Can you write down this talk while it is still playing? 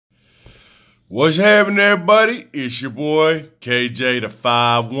What's happening, everybody? It's your boy, KJ the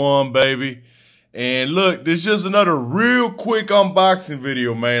 5'1", baby. And look, this is just another real quick unboxing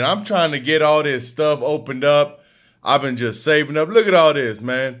video, man. I'm trying to get all this stuff opened up. I've been just saving up. Look at all this,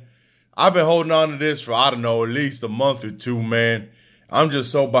 man. I've been holding on to this for, I don't know, at least a month or two, man. I'm just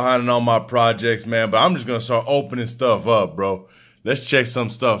so behind on all my projects, man. But I'm just going to start opening stuff up, bro. Let's check some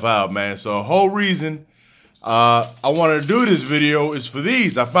stuff out, man. So the whole reason I wanted to do this video is for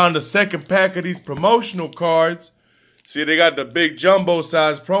these. I found the second pack of these promotional cards. See, they got the big jumbo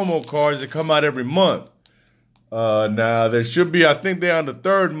size promo cards that come out every month. Now, there should be, I think they're on the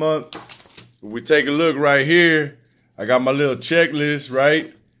third month. If we take a look right here, I got my little checklist,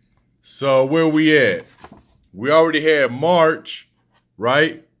 right? So where we at? We already had March,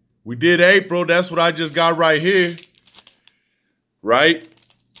 right? We did April. That's what I just got right here, right?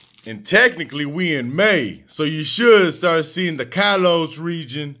 And technically, we in May. So you should start seeing the Kalos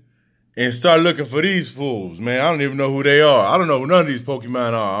region and start looking for these fools, man. I don't even know who they are. I don't know who none of these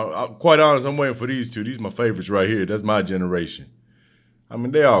Pokemon are. I'm quite honest, I'm waiting for these two. These are my favorites right here. That's my generation. I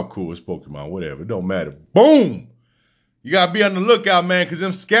mean, they all cool as Pokemon, whatever. It don't matter. Boom! You gotta be on the lookout, man, because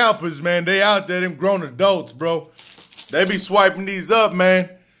them scalpers, man, they out there, them grown adults, bro. They be swiping these up, man.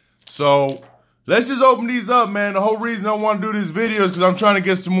 So let's just open these up, man. The whole reason I want to do this video is because I'm trying to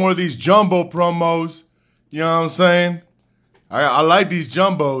get some more of these jumbo promos. You know what I'm saying? I like these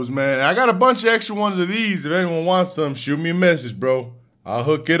jumbos, man. I got a bunch of extra ones of these. If anyone wants some, shoot me a message, bro. I'll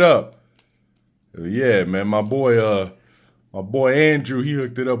hook it up. Yeah, man. My boy Andrew, he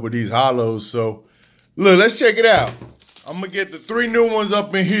hooked it up with these hollows. So, look, let's check it out. I'm going to get the 3 new ones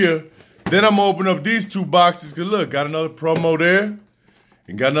up in here. Then I'm going to open up these 2 boxes. Because, look, got another promo there.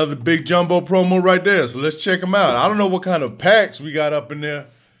 And got another big jumbo promo right there. So let's check them out. I don't know what kind of packs we got up in there.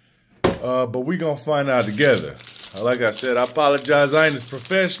 But we going to find out together. Like I said, I apologize. I ain't as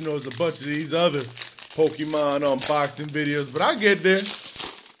professional as a bunch of these other Pokemon unboxing videos. But I get there.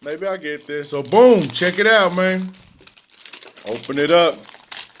 Maybe I get there. So boom. Check it out, man. Open it up.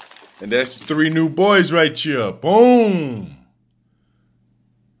 And that's 3 new boys right here. Boom.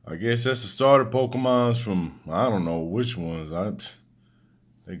 I guess that's the starter Pokemons from, I don't know which ones.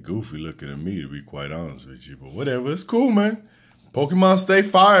 They goofy looking at me, to be quite honest with you. But whatever, it's cool, man. Pokemon stay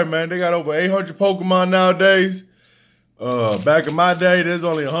fire, man. They got over 800 Pokemon nowadays. Back in my day, there's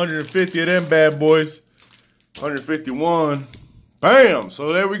only 150 of them bad boys. 151. Bam!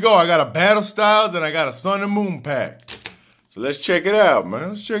 So there we go. I got a Battle Styles and I got a Sun and Moon pack. So let's check it out, man.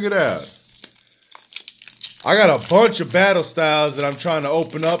 Let's check it out. I got a bunch of Battle Styles that I'm trying to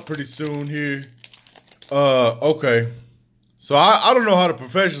open up pretty soon here. Okay. So I don't know how to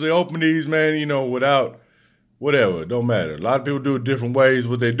professionally open these, man, you know, without whatever. It don't matter. A lot of people do it different ways.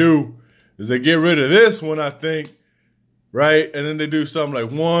 What they do is they get rid of this one, I think, right? And then they do something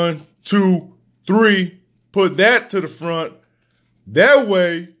like 1, 2, 3, put that to the front. That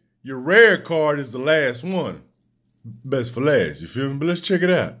way, your rare card is the last one. Best for last, you feel me? But let's check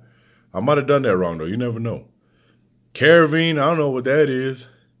it out. I might have done that wrong, though. You never know. Caravine, I don't know what that is.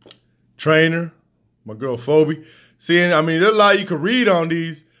 Trainer, my girl Phoebe. See, I mean, there's a lot you can read on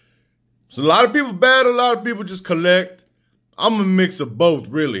these. So a lot of people battle, a lot of people just collect. I'm a mix of both,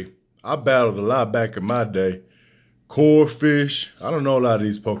 really. I battled a lot back in my day. Corefish. I don't know a lot of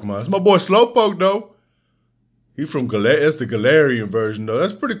these Pokemon. It's my boy Slowpoke, though. He from that's the Galarian version, though.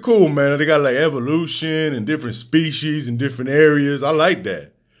 That's pretty cool, man. They got like evolution and different species in different areas. I like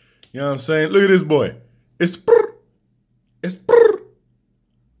that. You know what I'm saying? Look at this boy. It's brr. It's brr.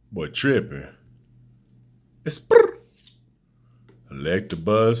 Boy, tripping. It's brr.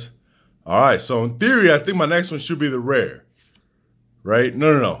 Electabuzz. All right, so in theory, I think my next one should be the rare. Right?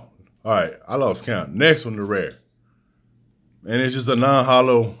 No. All right, I lost count. Next one, the rare. And it's just a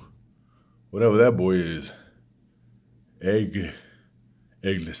non-hollow, whatever that boy is. Egglessage.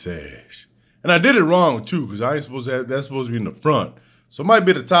 And I did it wrong, too, because I ain't supposed to have, that's supposed to be in the front. So it might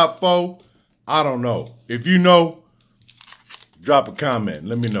be the top 4. I don't know. If you know, drop a comment.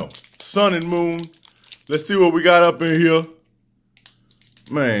 Let me know. Sun and Moon. Let's see what we got up in here.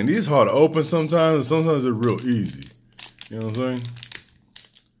 Man, these hard to open sometimes, and sometimes they're real easy. You know what I'm saying?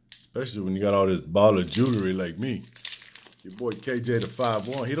 Especially when you got all this ball of jewelry like me. Your boy KJ the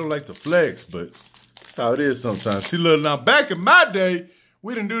 5'1". He don't like to flex, but that's how it is sometimes. See, look, now back in my day,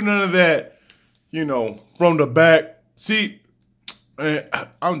 we didn't do none of that, you know, from the back. See,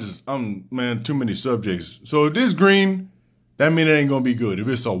 man, man, too many subjects. So if this green, that means it ain't gonna be good. If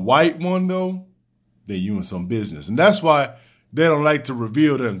it's a white one, though, then you in some business. And that's why they don't like to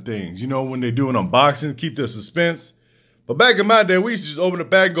reveal them things. You know, when they're doing unboxings, keep the suspense. But back in my day, we used to just open the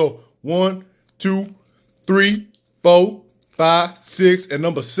bag and go 1, 2, 3, 4, 5, 6, and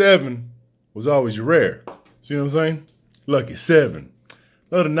number 7 was always your rare. See what I'm saying? Lucky 7.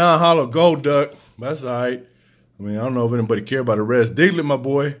 Another non-hollow gold duck. That's all right. I mean, I don't know if anybody care about the rest. Diglett, my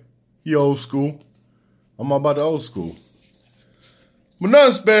boy. He old school. I'm all about the old school. But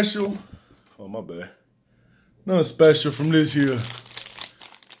nothing special. Oh, my bad. Nothing special from this here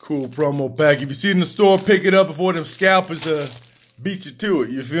cool promo pack. If you see it in the store, pick it up before them scalpers beat you to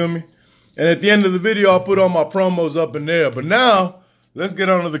it. You feel me? And at the end of the video, I'll put all my promos up in there. But now, let's get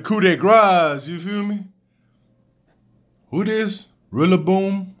on to the coup de grace. You feel me? Who this?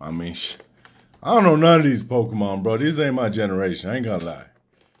 Rillaboom? I mean, I don't know none of these Pokemon, bro. These ain't my generation. I ain't gonna lie.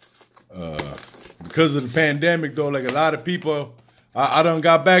 Because of the pandemic, though, like a lot of people, I done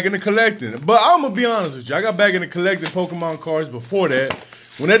got back into collecting. But I'm gonna be honest with you. I got back into collecting Pokemon cards before that.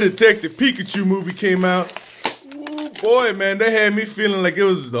 When that Detective Pikachu movie came out, ooh, boy, man, they had me feeling like it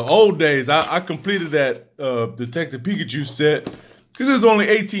was the old days. I completed that Detective Pikachu set because there's only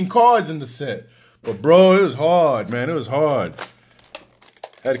 18 cards in the set. But, bro, it was hard, man. It was hard.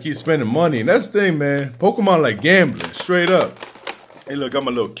 Had to keep spending money. And that's the thing, man. Pokemon like gambling, straight up. Hey, look, I'm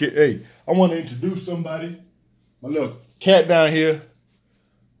a little kid. Hey, I want to introduce somebody. My little cat down here.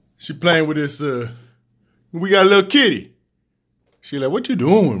 She playing with this, we got a little kitty. She like, what you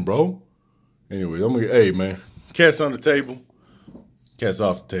doing, bro? Anyway, hey, man. Cat's on the table. Cat's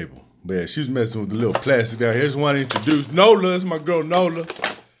off the table. But yeah, she's messing with the little plastic down here. I just want to introduce Nola. It's my girl, Nola.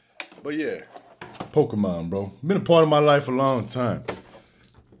 But yeah, Pokemon, bro. Been a part of my life a long time.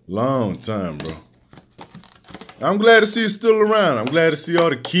 Long time, bro. I'm glad to see it's still around. I'm glad to see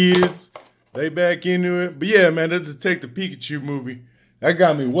all the kids. They back into it. But yeah, man, that Detective Pikachu movie, that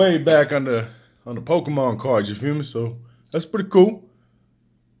got me way back on the Pokemon cards, you feel me? So that's pretty cool.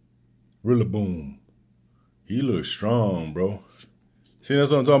 Rillaboom. He looks strong, bro. See,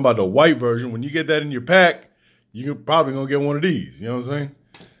 that's what I'm talking about, the white version. When you get that in your pack, you're probably going to get one of these. You know what I'm saying?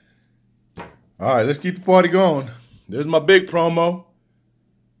 All right, let's keep the party going. There's my big promo.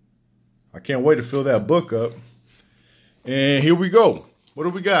 I can't wait to fill that book up. And here we go. What do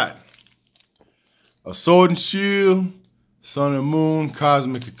we got? A Sword and Shield, Sun and Moon,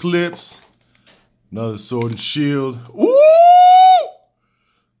 Cosmic Eclipse, another Sword and Shield. Ooh!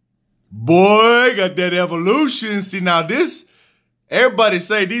 Boy, got that evolution. See, now this, everybody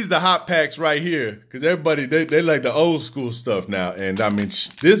say these the hot packs right here. Because everybody, they like the old school stuff now. And I mean,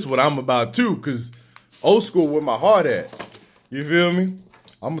 this is what I'm about too. Because old school where my heart at. You feel me?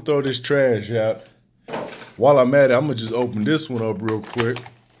 I'm going to throw this trash out. While I'm at it, I'm going to just open this one up real quick. I'm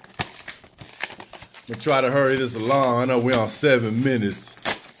going to try to hurry this along. I know we're on 7 minutes.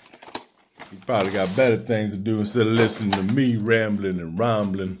 You probably got better things to do instead of listening to me rambling and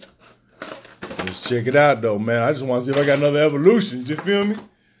rambling. Let's check it out, though, man. I just want to see if I got another evolution. You feel me?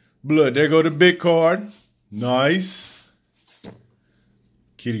 Blood, there go the big card. Nice.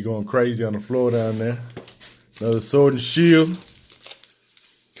 Kitty going crazy on the floor down there. Another Sword and Shield.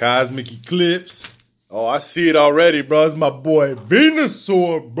 Cosmic Eclipse. Oh, I see it already, bro. It's my boy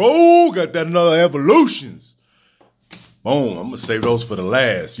Venusaur, bro. Got that another evolutions. Boom. I'm going to save those for the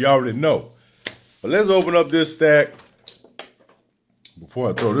last. You already know. But let's open up this stack.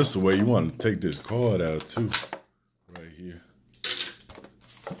 Before I throw this away, you want to take this card out too. Right here.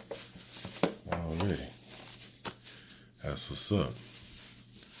 Already. That's what's up.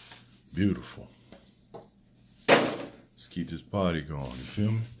 Beautiful. Let's keep this party going. You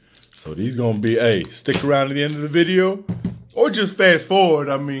feel me? So these gonna be, hey, stick around to the end of the video. Or just fast forward.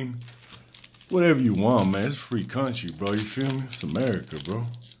 I mean, whatever you want, man. It's free country, bro. You feel me? It's America, bro.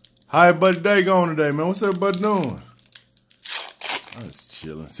 How everybody day going today, man? What's everybody doing? I'm just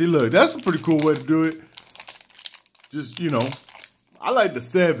chilling. See, look, that's a pretty cool way to do it. Just, you know, I like the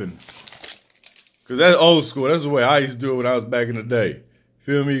 7. Because that's old school. That's the way I used to do it when I was back in the day.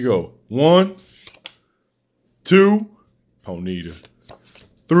 Feel me? You go 1, 2, Ponyta.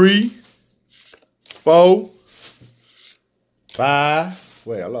 3, 4, 5.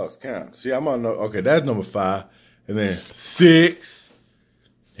 Wait, I lost count. See, I'm on, okay, that's number 5. And then 6.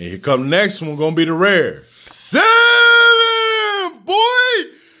 And here come the next one, gonna be the rare. 7, boy!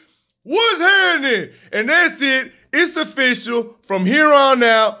 What's happening? And that's it. It's official. From here on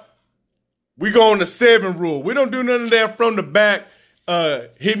out, we go on the 7 rule. We don't do none of that from the back.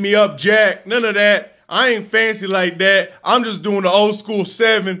 Hit me up, Jack. None of that. I ain't fancy like that. I'm just doing the old school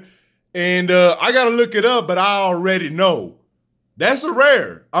 7. And I got to look it up, but I already know. That's a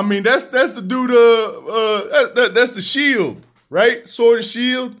rare. I mean, that's the dude, that's the Shield, right? Sword and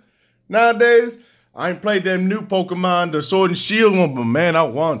Shield. Nowadays, I ain't played them new Pokemon, the Sword and Shield one, but man, I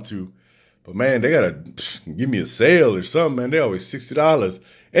want to. But man, they got to give me a sale or something, man. They always $60.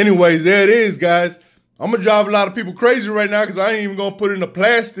 Anyways, there it is, guys. I'm going to drive a lot of people crazy right now because I ain't even going to put it in the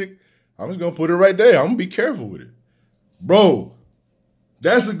plastic. I'm just going to put it right there. I'm going to be careful with it. Bro,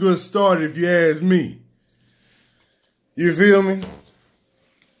 that's a good start if you ask me. You feel me?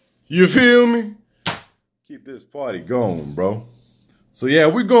 You feel me? Keep this party going, bro. So, yeah,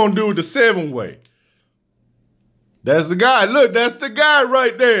 we're going to do it the 7-way. That's the guy. Look, that's the guy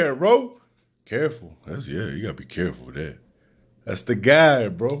right there, bro. Careful. You got to be careful with that. That's the guy,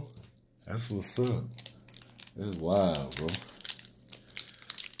 bro. That's what's up. That's wild, bro.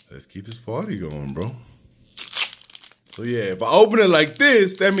 Let's keep this party going, bro. So, yeah, if I open it like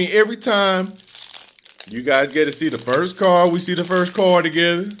this, that means every time you guys get to see the first card, we see the first card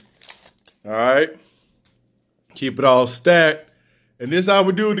together. All right? Keep it all stacked. And this how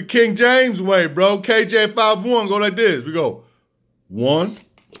we do it the King James way, bro. KJ51, go like this. We go 1.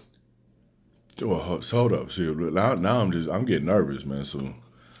 Oh, hold up. See, now I'm getting nervous, man. So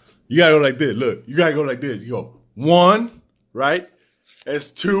you gotta go like this. Look, you gotta go like this. You go 1, right?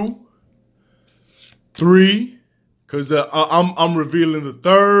 That's 2, 3, because I'm revealing the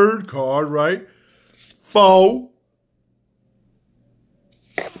third card, right? 4,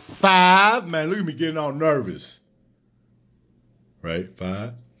 5. Man, look at me getting all nervous. Right,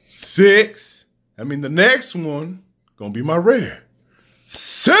 5, 6. I mean, the next one gonna be my rare.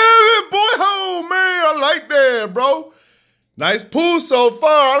 7, boy. Oh, man, I like that, bro. Nice pull so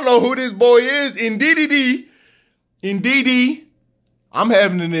far. I don't know who this boy is. Indeedy. I'm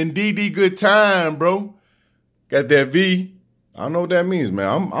having an indeedy good time, bro. Got that V. I don't know what that means,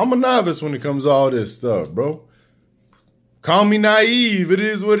 man. I'm a novice when it comes to all this stuff, bro. Call me naive. It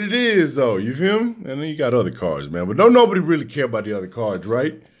is what it is, though. You feel me? And then you got other cards, man. But don't nobody really care about the other cards,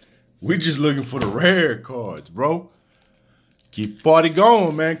 right? We just looking for the rare cards, bro. Keep the party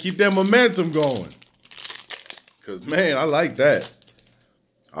going, man. Keep that momentum going. Because, man, I like that.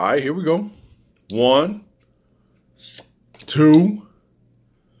 All right, here we go. 1, 2,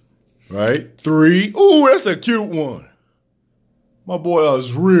 right? 3. Ooh, that's a cute one. My boy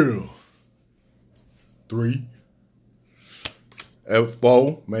is real. 3.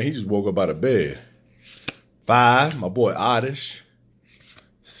 4, man, he just woke up out of bed. 5, my boy Oddish.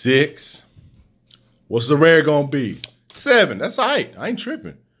 6. What's the rare gonna be? 7. That's all right. I ain't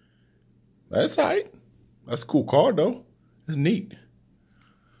tripping. That's all right. That's a cool card, though. It's neat.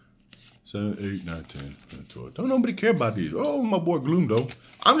 7, 8, 9, 10, 11, 12. Don't nobody care about these. Oh, my boy Gloom, though.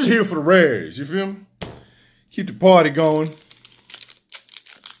 I'm just here for the rares. You feel me? Keep the party going.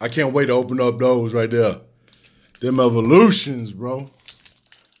 I can't wait to open up those right there. Them evolutions, bro.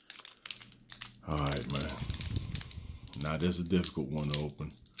 All right, man. Now, this is a difficult one to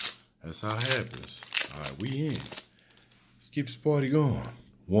open. That's how it happens. All right, we in. Let's keep this party going.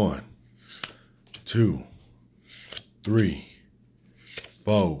 1, 2, 3,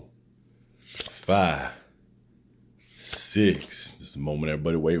 4, 5, 6. This is the moment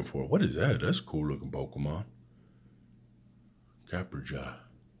everybody waiting for. What is that? That's a cool looking Pokemon. Capraja.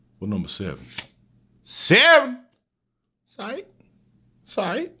 What number 7? 7? Sight.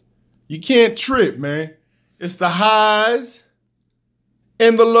 Sight. You can't trip, man. It's the highs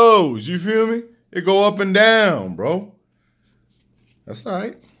and the lows. You feel me? It go up and down, bro. That's all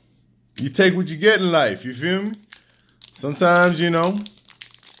right. You take what you get in life. You feel me? Sometimes, you know,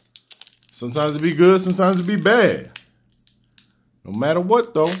 sometimes it be good, sometimes it be bad. No matter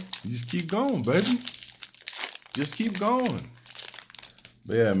what, though, you just keep going, baby. Just keep going.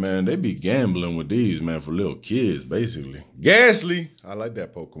 But yeah, man, they be gambling with these, man, for little kids, basically. Ghastly. I like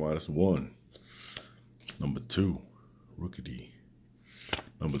that Pokemon. That's 1. Number 2, Rookidee.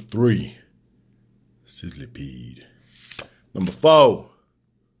 Number 3, Sizzlipede. Number 4,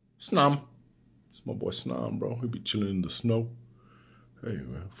 Snom. It's my boy Snom, bro. He be chilling in the snow. Hey,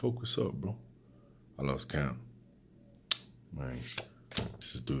 man, focus up, bro. I lost count. Man,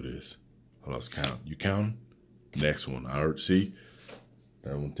 let's just do this. I lost count. You counting? Next one. I heard, see?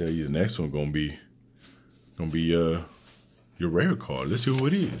 That one tell you the next one gonna be your rare card. Let's see who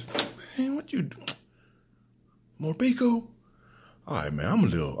it is. Man, what you doing? Morpeko? All right, man. I'm a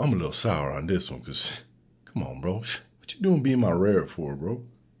little sour on this one, cause come on, bro. What you doing being my rare for, bro?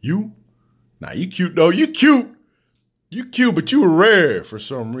 You? Nah, you cute though. You cute. You cute, but you were rare for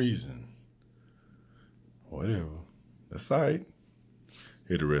some reason. Whatever. That's all right.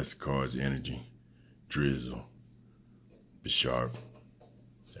 Here the rest of the cards: Energy, Drizzle, Bisharp.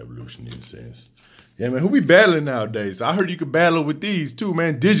 Evolution in a sense. Yeah, man, who be battling nowadays? I heard you could battle with these too,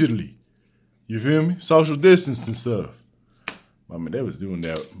 man, digitally. You feel me? Social distance and stuff. I mean, they was doing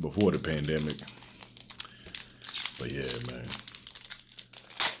that before the pandemic. But yeah, man.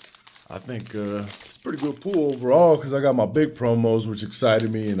 I think it's a pretty good pull overall because I got my big promos, which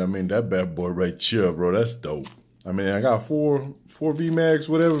excited me. And I mean, that bad boy right here, bro, that's dope. I mean, I got four VMAX,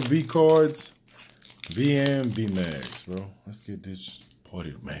 whatever, V cards, V and VMAX, bro. Let's get this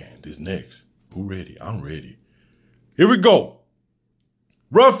party, man. This next. Who ready? I'm ready. Here we go.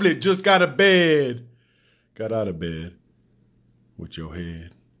 Roughly just got out of bed with your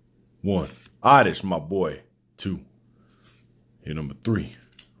head. 1, Oddish, my boy. 2, here number 3,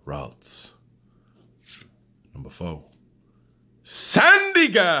 Routes. Number 4,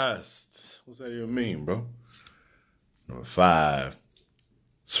 Sandygast. What's that even mean, bro? Number 5,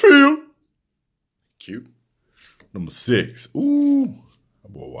 Sheild. Cute. Number 6, ooh,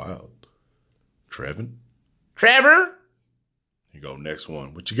 that boy wild. Trevor. Here you go, next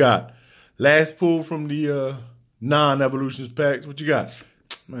one. What you got? Last pull from the non-evolutions packs. What you got?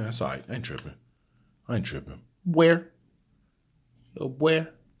 Man, that's all right. I ain't tripping. Where?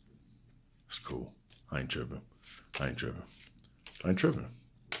 It's cool. I ain't tripping.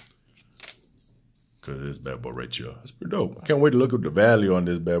 Cause this bad boy right here. That's pretty dope. I can't wait to look up the value on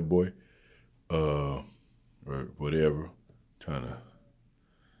this bad boy. Or whatever.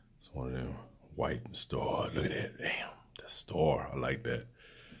 It's one of them white star. Look at that. Damn. That star. I like that.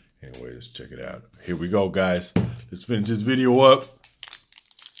 Anyway, let's check it out. Here we go, guys. Let's finish this video up.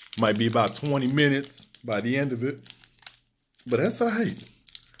 Might be about 20 minutes by the end of it. But that's all right.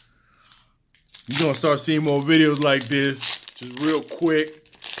 You're going to start seeing more videos like this. Just real quick.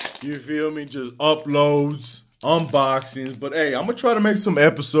 You feel me? Just uploads, unboxings. But hey, I'm going to try to make some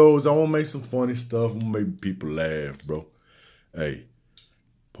episodes. I want to make some funny stuff. I'm going to make people laugh, bro. Hey,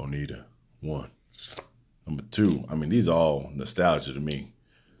 Ponyta, 1. Number 2. I mean, these are all nostalgia to me.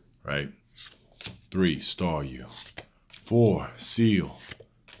 Right? 3, Staryu. 4, Seal.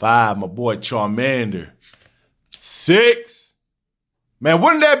 5, my boy Charmander. 6. Man,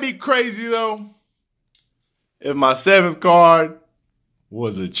 wouldn't that be crazy, though? If my 7th card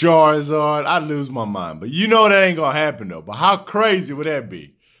was a Charizard, I'd lose my mind. But you know that ain't gonna happen, though. But how crazy would that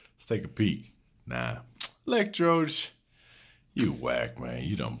be? Let's take a peek. Nah. Electrodes, you whack, man.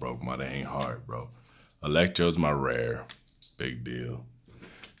 You done broke my dang heart, bro. Electrode's my rare. Big deal.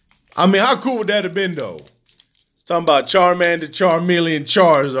 I mean, how cool would that have been, though? Talking about Charmander, Charmeleon,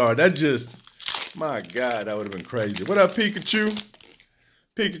 Charizard. That just, my God, that would have been crazy. What up, Pikachu?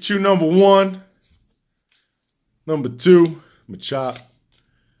 Pikachu number 1. Number 2, Machop.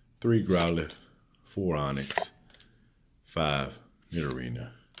 3, Growlithe. 4, Onix. 5,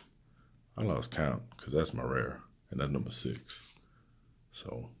 Nidorina. I lost count because that's my rare. And that's number 6.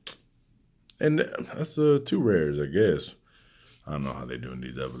 So, and that's 2 rares, I guess. I don't know how they're doing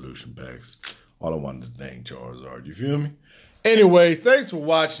these evolution packs. All I wanted is dang Charizard. You feel me? Anyway, thanks for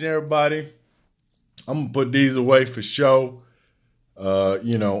watching, everybody. I'm going to put these away for show.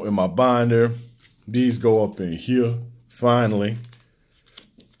 You know, in my binder. These go up in here, finally.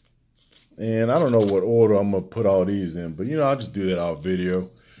 And I don't know what order I'm going to put all these in. But, you know, I'll just do that off video.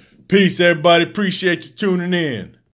 Peace, everybody. Appreciate you tuning in.